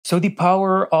So the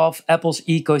power of Apple's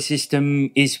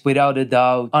ecosystem is without a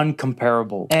doubt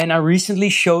uncomparable. And I recently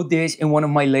showed this in one of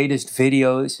my latest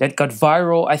videos that got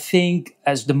viral. I think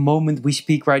as the moment we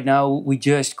speak right now, we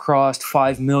just crossed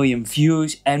 5 million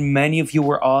views. And many of you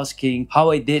were asking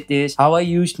how I did this, how I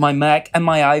used my Mac and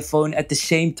my iPhone at the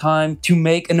same time to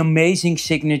make an amazing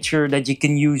signature that you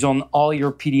can use on all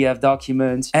your PDF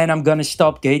documents. And I'm gonna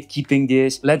stop gatekeeping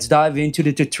this. Let's dive into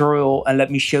the tutorial and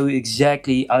let me show you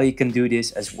exactly how you can do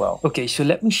this as well. Okay, so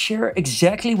let me share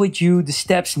exactly with you the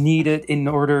steps needed in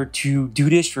order to do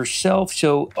this yourself.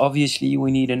 So obviously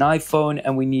we need an iPhone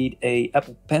and we need a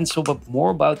Apple Pencil, but more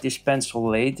about this pencil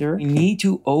later. We need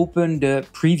to open the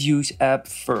Previews app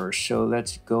first. So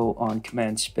let's go on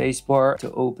Command Spacebar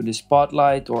to open the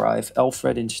Spotlight, or I have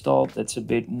Alfred installed. That's a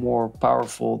bit more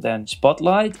powerful than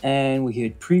Spotlight. And we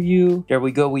hit Preview. There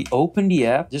we go. We open the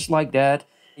app just like that.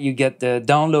 You get the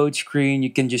download screen. You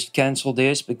can just cancel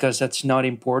this because that's not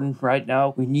important right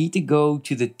now. We need to go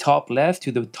to the top left,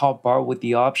 to the top bar with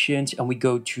the options, and we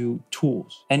go to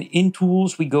Tools. And in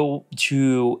Tools, we go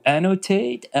to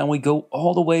Annotate, and we go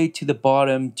all the way to the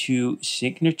bottom to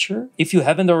Signature. If you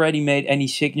haven't already made any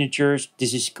signatures,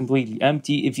 this is completely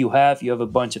empty. If you have a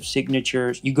bunch of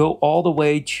signatures. You go all the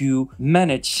way to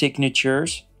Manage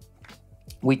Signatures.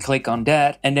 We click on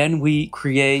that and then we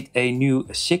create a new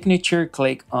signature.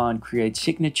 Click on Create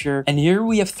Signature. And here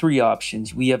we have three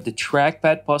options. We have the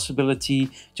trackpad possibility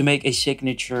to make a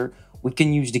signature. We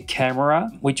can use the camera,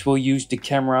 which will use the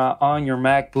camera on your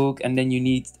MacBook, and then you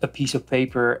need a piece of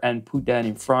paper and put that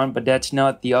in front, but that's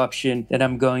not the option that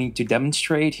I'm going to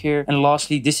demonstrate here. And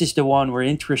lastly, this is the one we're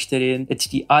interested in. It's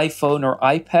the iPhone or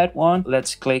iPad one.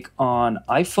 Let's click on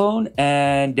iPhone,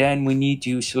 and then we need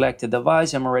to select a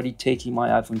device. I'm already taking my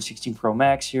iPhone 16 Pro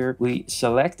Max here. We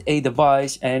select a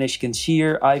device, and as you can see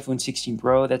here, iPhone 16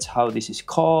 Pro, that's how this is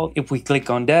called. If we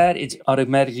click on that, it's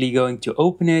automatically going to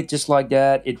open it just like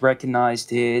that. It recognized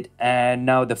it, and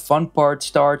now the fun part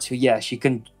starts. So yes, you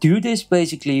can do this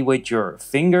basically with your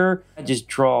finger. Just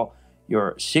draw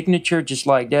your signature just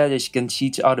like that. As you can see,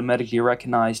 it's automatically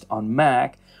recognized on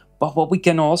Mac. But what we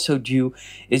can also do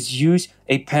is use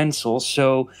a pencil.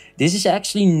 So this is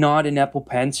actually not an Apple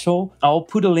Pencil. I'll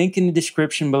put a link in the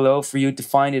description below for you to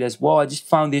find it as well. I just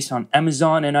found this on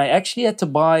Amazon, and I actually had to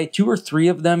buy 2 or 3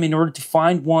 of them in order to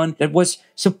find one that was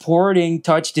supporting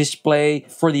touch display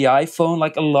for the iPhone.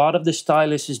 Like a lot of the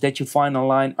styluses that you find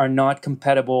online are not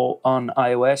compatible on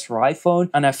iOS or iPhone.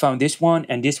 And I found this one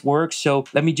and this works. So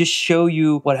let me just show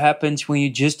you what happens when you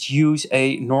just use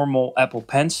a normal Apple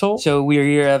Pencil. So we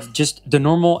here have just the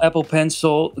normal Apple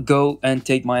Pencil. Go and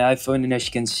take my iPhone, and as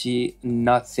you can see,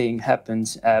 nothing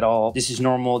happens at all. This is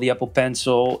normal. The Apple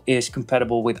Pencil is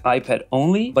compatible with iPad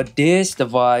only, but this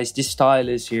device, this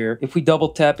stylus here, if we double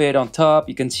tap it on top,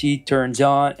 you can see it turns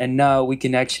on, and now we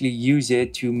can actually use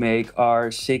it to make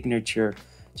our signature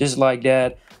just like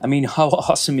that. I mean, how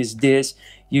awesome is this?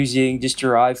 Using just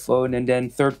your iPhone and then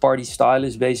third-party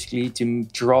stylus basically to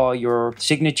draw your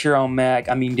signature on Mac.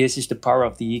 I mean, this is the power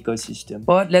of the ecosystem.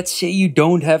 But let's say you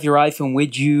don't have your iPhone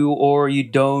with you, or you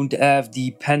don't have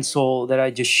the pencil that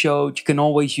I just showed. You can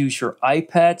always use your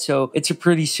iPad. So it's a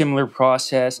pretty similar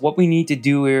process. What we need to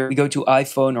do here, we go to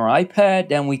iPhone or iPad,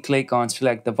 then we click on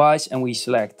Select Device and we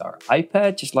select our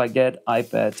iPad, just like that,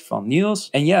 iPad from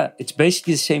Niels. And yeah, it's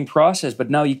basically the same process, but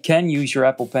now you can use your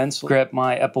Apple Pencil. Grab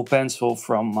my Apple Pencil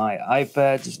from my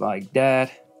iPad just like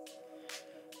that.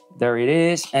 There it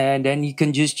is, and then you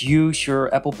can just use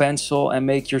your Apple Pencil and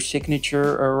make your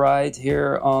signature right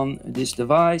here on this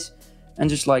device, and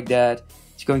just like that,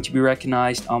 it's going to be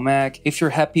recognized on Mac. If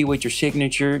you're happy with your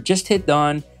signature, just hit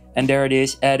done, and there it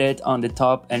is, added on the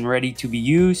top and ready to be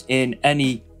used in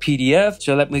any PDF.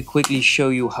 So let me quickly show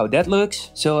you how that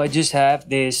looks. So I just have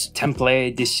this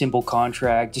template, this simple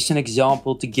contract, just an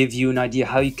example to give you an idea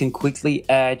how you can quickly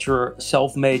add your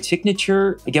self-made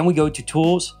signature. Again, we go to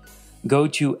Tools, go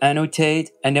to Annotate,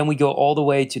 and then we go all the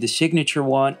way to the signature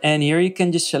one. And here you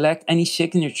can just select any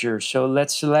signature. So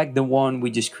let's select the one we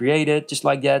just created. Just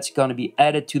like that, it's going to be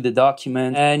added to the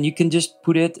document. And you can just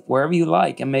put it wherever you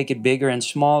like and make it bigger and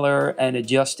smaller and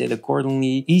adjust it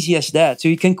accordingly. Easy as that. So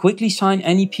you can quickly sign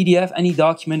any PDF, any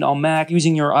document on Mac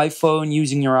using your iPhone,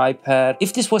 using your iPad.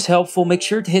 If this was helpful, make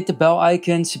sure to hit the bell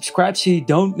icon, subscribe so you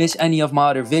don't miss any of my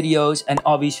other videos. And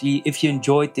obviously, if you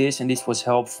enjoyed this and this was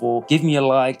helpful, give me a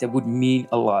like. That would mean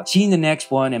a lot. See you in the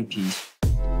next one, and peace.